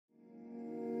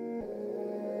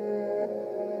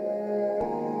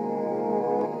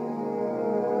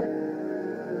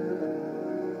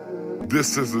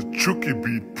This is a Chuki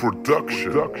beat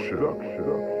production.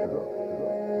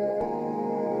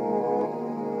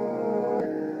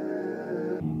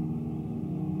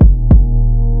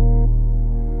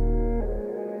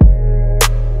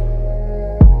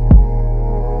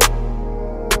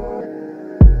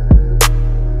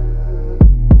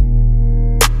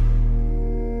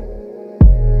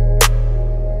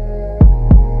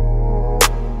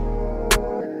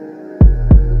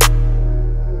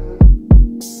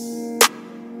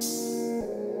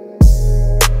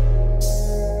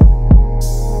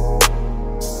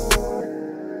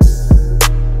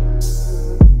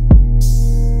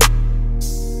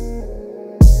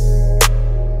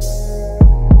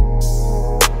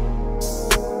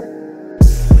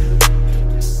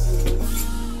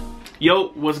 Yo,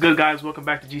 what's good guys? Welcome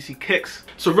back to GCKICKS.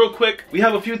 So real quick, we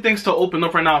have a few things to open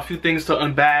up right now, a few things to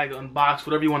unbag, unbox,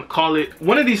 whatever you want to call it.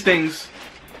 One of these things,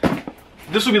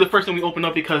 this will be the first thing we open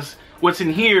up because what's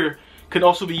in here could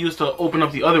also be used to open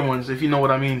up the other ones, if you know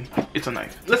what I mean. It's a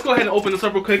knife. Let's go ahead and open this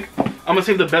up real quick. I'm gonna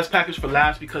save the best package for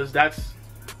last because that's,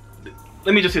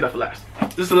 let me just say that for last.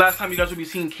 This is the last time you guys will be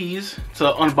seeing keys to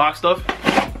unbox stuff.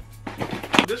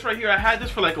 This right here, I had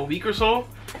this for like a week or so,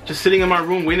 just sitting in my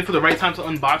room waiting for the right time to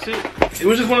unbox it. It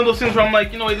was just one of those things where I'm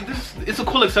like, you know, it's a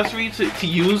cool accessory to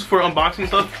use for unboxing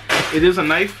stuff. It is a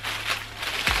knife.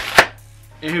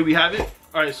 And here we have it.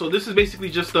 Alright, so this is basically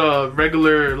just a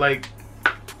regular like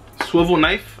swivel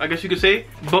knife, I guess you could say.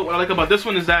 But what I like about this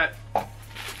one is that,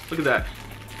 look at that.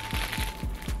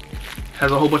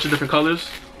 Has a whole bunch of different colors.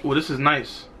 Oh, this is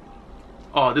nice.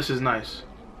 Oh, this is nice.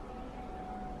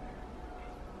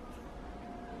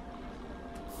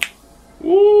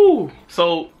 Woo!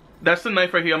 So that's the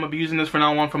knife right here. I'm gonna be using this from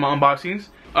now on for my unboxings.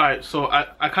 Alright, so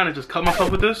I kind of just cut myself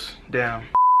with this. Damn.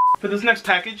 For this next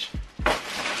package,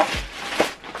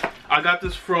 I got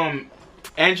this from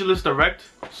Angelus Direct.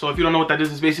 So if you don't know what that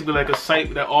is, it's basically like a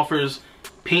site that offers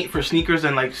paint for sneakers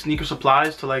and like sneaker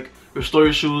supplies to like restore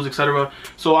your shoes, etc.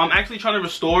 So I'm actually trying to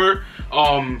restore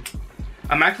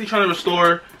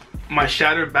my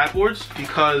shattered backboards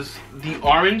because the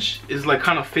orange is like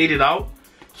kind of faded out.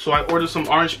 So I ordered some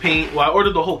orange paint. Well, I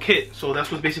ordered the whole kit, so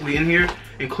that's what's basically in here,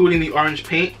 including the orange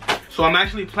paint. So I'm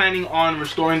actually planning on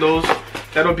restoring those.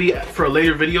 That'll be for a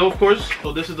later video, of course.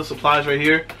 So this is the supplies right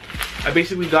here. I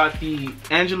basically got the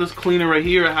Angelus cleaner right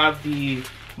here. I have the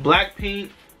black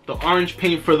paint, the orange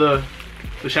paint for the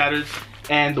shatters,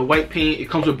 and the white paint. It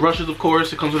comes with brushes, of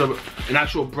course. It comes with an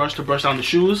actual brush to brush down the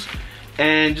shoes,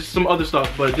 and just some other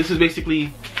stuff. But this is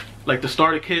basically like the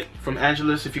starter kit from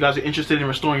Angelus. If you guys are interested in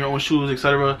restoring your own shoes,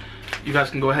 etc., you guys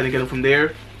can go ahead and get them from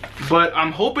there. But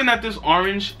I'm hoping that this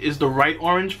orange is the right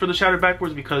orange for the shattered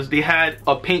backwards because they had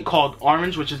a paint called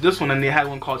orange, which is this one, and they had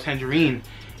one called tangerine,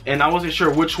 and I wasn't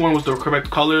sure which one was the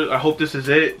correct color. I hope this is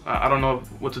it. I don't know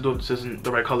what to do if this isn't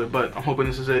the right color, but I'm hoping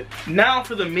this is it. Now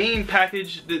for the main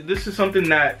package, this is something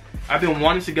that I've been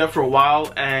wanting to get for a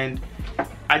while, and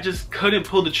I just couldn't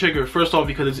pull the trigger. First off,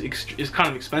 because it's kind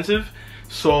of expensive.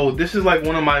 So this is like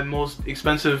one of my most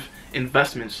expensive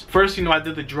investments. First, you know, I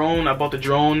did the drone. I bought the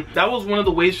drone. That was one of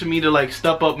the ways for me to like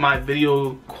step up my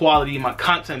video quality, my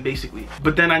content basically.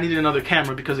 But then I needed another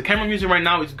camera because the camera I'm using right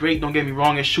now is great. Don't get me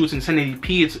wrong. It shoots in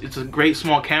 1080p. It's a great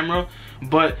small camera.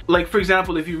 But like, for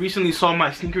example, if you recently saw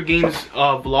my sneaker games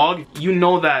vlog, you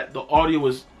know that the audio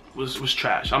was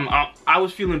trash. I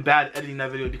was feeling bad editing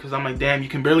that video because I'm like, damn, you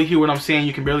can barely hear what I'm saying.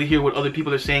 You can barely hear what other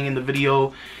people are saying in the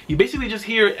video. You basically just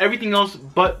hear everything else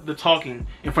but the talking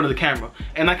in front of the camera,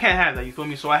 and I can't have that, you feel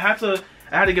me? So I had to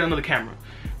get another camera.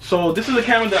 So this is a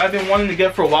camera that I've been wanting to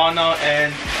get for a while now,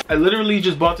 and I literally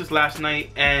just bought this last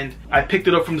night and I picked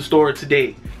it up from the store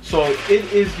today. So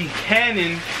it is the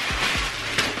Canon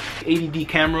 80D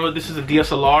camera. This is a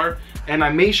DSLR, and I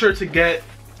made sure to get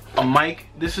a mic.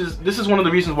 This is one of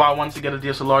the reasons why I wanted to get a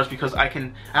DSLR, is because I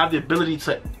have the ability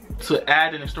to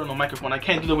add an external microphone. I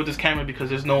can't do that with this camera because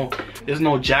there's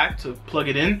no jack to plug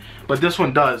it in, but this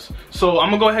one does. So I'm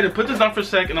gonna go ahead and put this down for a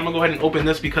sec, and I'm gonna go ahead and open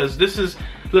this because this is,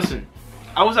 listen,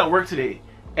 I was at work today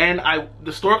and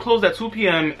the store closed at 2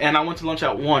 p.m. and I went to lunch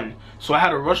at 1. So I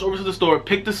had to rush over to the store,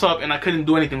 pick this up, and I couldn't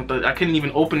do anything with it. I couldn't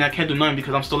even open it. I can't do nothing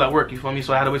because I'm still at work, you feel me?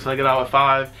 So I had to wait till I get out at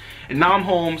 5. And now I'm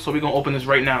home, so we're gonna open this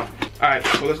right now. Alright,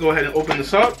 so let's go ahead and open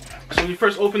this up. So when you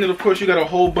first open it, of course, you got a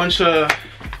whole bunch of,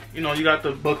 you know, you got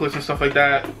the booklets and stuff like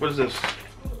that. What is this?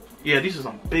 Yeah, these are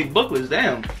some big booklets,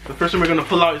 damn. The first thing we're gonna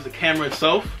pull out is the camera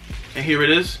itself. And here it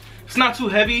is. It's not too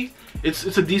heavy.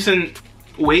 It's a decent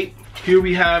weight. Here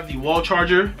we have the wall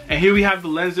charger, and here we have the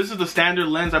lens. This is the standard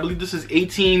lens. I believe this is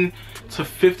 18 to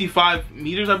 55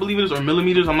 meters, I believe it is, or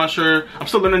millimeters. I'm not sure. I'm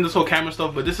still learning this whole camera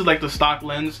stuff, but this is like the stock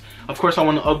lens. Of course, I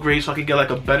want to upgrade so I can get like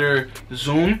a better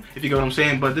zoom, if you get what I'm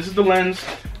saying. But this is the lens,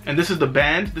 and this is the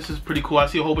band. This is pretty cool. I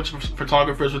see a whole bunch of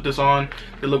photographers with this on.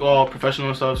 They look all professional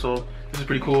and stuff, so this is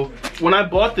pretty cool. When I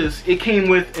bought this, it came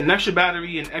with an extra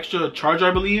battery, an extra charger,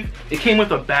 I believe. It came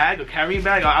with a bag, a carrying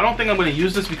bag. I don't think I'm going to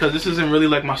use this because this isn't really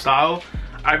like my style.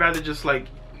 I'd rather just like,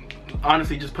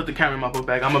 honestly, just put the camera in my book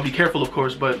bag. I'm gonna be careful, of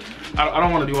course, but I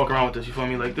don't want to be walking around with this, you feel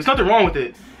me? Like, there's nothing wrong with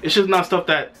it. It's just not stuff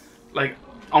that, like,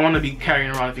 I want to be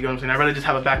carrying around, if you get what I'm saying. I'd rather just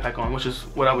have a backpack on, which is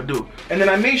what I would do. And then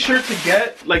I made sure to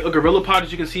get, like, a Gorilla Pod.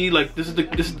 As you can see, like, that's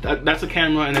the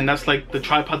camera, and then that's, like, the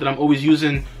tripod that I'm always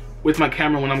using with my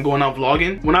camera when I'm going out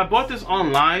vlogging. When I bought this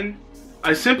online,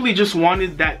 I simply just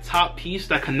wanted that top piece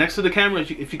that connects to the camera,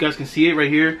 if you guys can see it right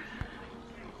here.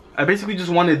 I basically just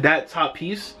wanted that top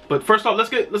piece. But first off, let's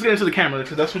get into the camera,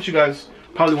 because that's what you guys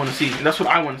probably want to see, and that's what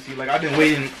I want to see. Like, I've been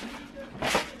waiting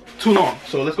too long,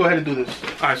 so let's go ahead and do this.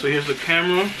 All right, so here's the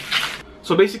camera.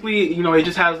 So basically, you know, it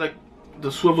just has like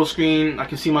the swivel screen. I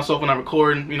can see myself when I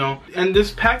record, you know. And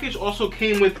this package also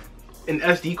came with an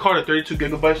SD card of 32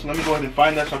 gigabytes. So let me go ahead and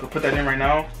find that so I can put that in right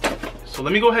now. So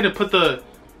let me go ahead and put the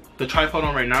tripod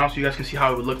on right now so you guys can see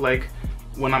how it would look like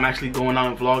when I'm actually going out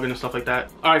and vlogging and stuff like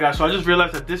that. All right, guys, so I just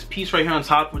realized that this piece right here on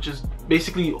top, which is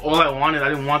basically all I wanted, I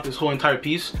didn't want this whole entire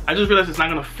piece. I just realized it's not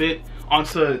gonna fit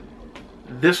onto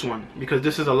this one because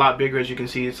this is a lot bigger. As you can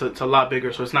see, it's a lot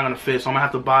bigger, so it's not gonna fit. So I'm gonna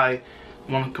have to buy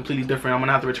one completely different. I'm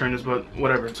gonna have to return this, but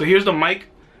whatever. So here's the mic.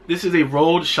 This is a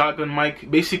Rode shotgun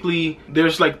mic. Basically,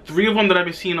 there's like 3 of them that I've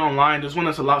been seeing online. There's one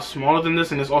that's a lot smaller than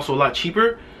this, and it's also a lot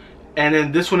cheaper. And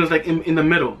then this one is like in the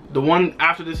middle. The one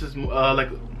after this is like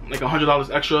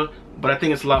 $100 extra, but I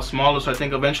think it's a lot smaller. So I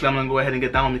think eventually I'm gonna go ahead and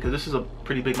get that one because this is a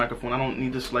pretty big microphone. I don't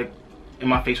need this like in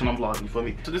my face when I'm vlogging, you feel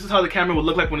me? So this is how the camera would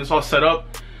look like when it's all set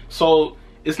up. So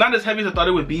it's not as heavy as I thought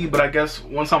it would be, but I guess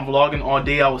once I'm vlogging all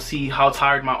day, I will see how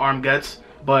tired my arm gets.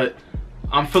 But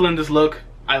I'm feeling this look.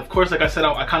 Of course, like I said,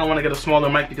 I kind of want to get a smaller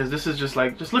mic because this is just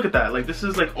like, just look at that. Like, this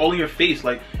is like all in your face.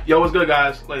 Like, yo, what's good,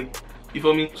 guys? Like, you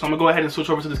feel me? So I'm gonna go ahead and switch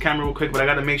over to this camera real quick, but I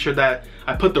gotta make sure that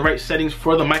I put the right settings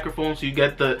for the microphone so you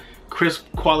get the crisp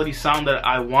quality sound that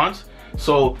I want.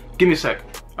 So give me a sec.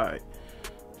 All right.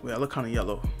 Wait, I look kind of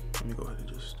yellow. Let me go ahead and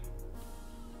just.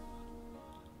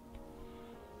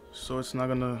 So it's not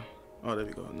gonna. Oh, there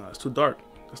we go. No, it's too dark.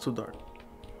 That's too dark.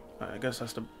 All right, I guess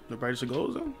that's the brightest it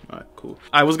goes then. All right, cool.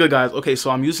 All right, what's good, guys? Okay,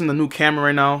 so I'm using the new camera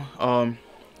right now.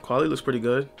 Quality looks pretty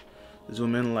good.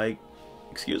 Zoom in, like,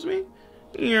 excuse me.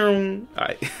 All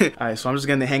right. All right, so I'm just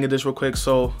getting the hang of this real quick.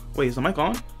 So wait, is the mic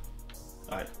on?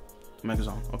 All right, the mic is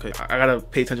on. Okay, I gotta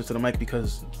pay attention to the mic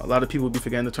because a lot of people be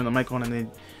forgetting to turn the mic on,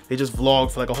 and they just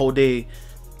vlog for like a whole day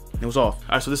and it was off.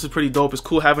 All right, so this is pretty dope. It's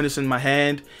cool having this in my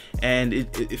hand, and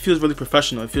it feels really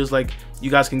professional. It feels like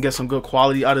you guys can get some good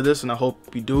quality out of this, and I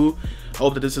hope you do. I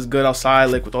hope that this is good outside,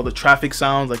 like with all the traffic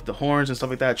sounds, like the horns and stuff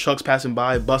like that, trucks passing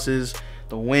by, buses,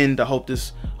 the wind. I hope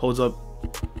this holds up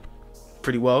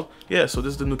pretty well. Yeah, so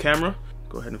this is the new camera.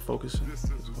 Go ahead and focus.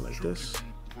 Go like this,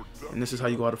 and this is how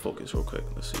you go out of focus real quick.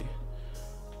 Let's see.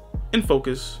 In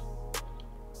focus,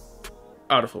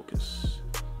 out of focus,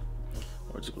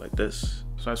 or just like this.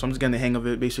 So I'm just getting the hang of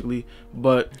it basically,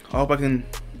 but I hope I can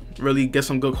really get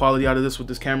some good quality out of this with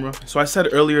this camera. So I said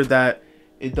earlier that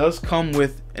it does come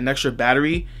with an extra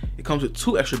battery. It comes with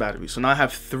 2 extra batteries, so now I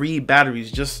have 3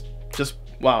 batteries. Just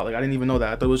wow, like I didn't even know that.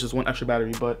 I thought it was just 1 extra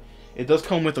battery, but it does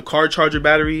come with a car charger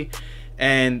battery,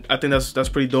 and I think that's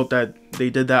pretty dope that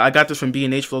they did that. I got this from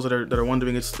B&H for those that are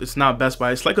wondering. It's not Best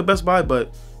Buy. It's like a Best Buy,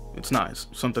 but it's not. It's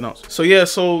something else. So yeah,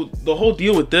 so the whole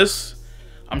deal with this,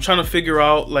 I'm trying to figure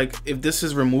out like if this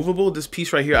is removable. This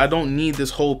piece right here, I don't need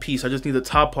this whole piece. I just need the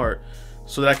top part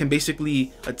so that I can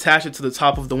basically attach it to the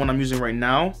top of the one I'm using right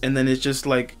now, and then it's just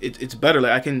like it's better.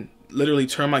 Like I can literally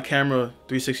turn my camera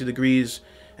 360 degrees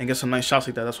and get some nice shots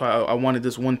like that. That's why I wanted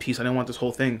this one piece. I didn't want this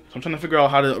whole thing. So I'm trying to figure out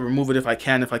how to remove it if I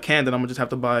can. If I can, then I'm gonna just have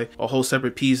to buy a whole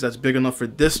separate piece that's big enough for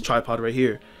this tripod right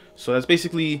here. So that's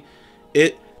basically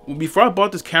it. Before I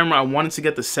bought this camera, I wanted to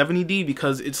get the 70D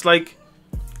because it's like,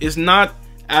 it's not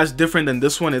as different than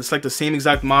this one. It's like the same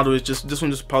exact model. It's just this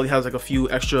one just probably has like a few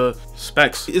extra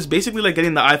specs. It's basically like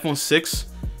getting the iPhone 6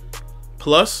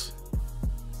 Plus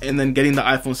and then getting the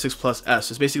iPhone 6 Plus S.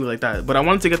 It's basically like that. But I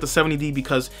wanted to get the 70D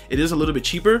because it is a little bit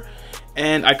cheaper,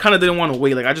 and I kind of didn't want to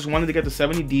wait. Like I just wanted to get the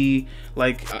 70D.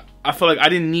 Like I felt like I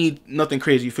didn't need nothing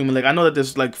crazy, you feel me? Like I know that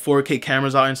there's like 4K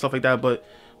cameras out and stuff like that, but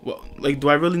well, like do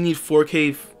I really need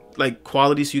 4K like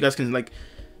quality so you guys can like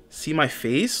see my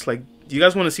face? Like, do you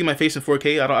guys want to see my face in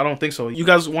 4K? I don't think so. You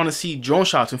guys want to see drone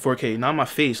shots in 4K, not my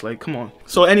face. Like, come on.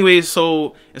 So anyways,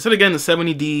 so instead of getting the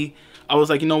 70D, I was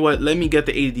like, you know what, let me get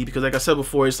the 80D, because like I said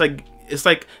before, it's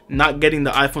like not getting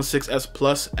the iPhone 6s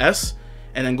Plus S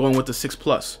and then going with the 6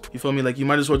 Plus. You feel me? Like, you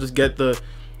might as well just get the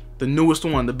newest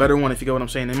one, the better one, if you get what I'm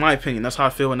saying. In my opinion, that's how I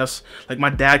feel, and that's like, my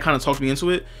dad kind of talked me into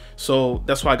it, so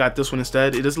that's why I got this one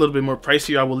instead. It is a little bit more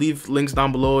pricier. I will leave links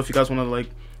down below if you guys want to like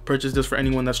purchase this for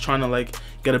anyone that's trying to like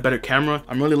get a better camera.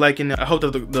 I'm really liking it. I hope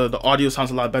that the audio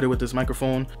sounds a lot better with this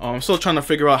microphone. I'm still trying to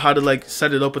figure out how to like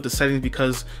set it up with the settings,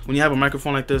 because when you have a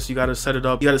microphone like this, you got to set it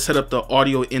up. You got to set up the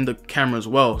audio in the camera as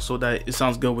well, so that it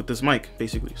sounds good with this mic,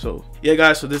 basically. So yeah,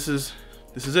 guys, so this is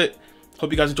it. Hope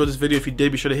you guys enjoyed this video. If you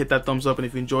did, be sure to hit that thumbs up, and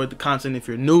if you enjoyed the content, if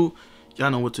you're new, y'all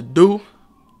know what to do.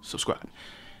 Subscribe.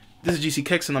 This is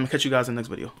GCKICKS, and I'm gonna catch you guys in the next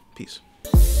video. Peace.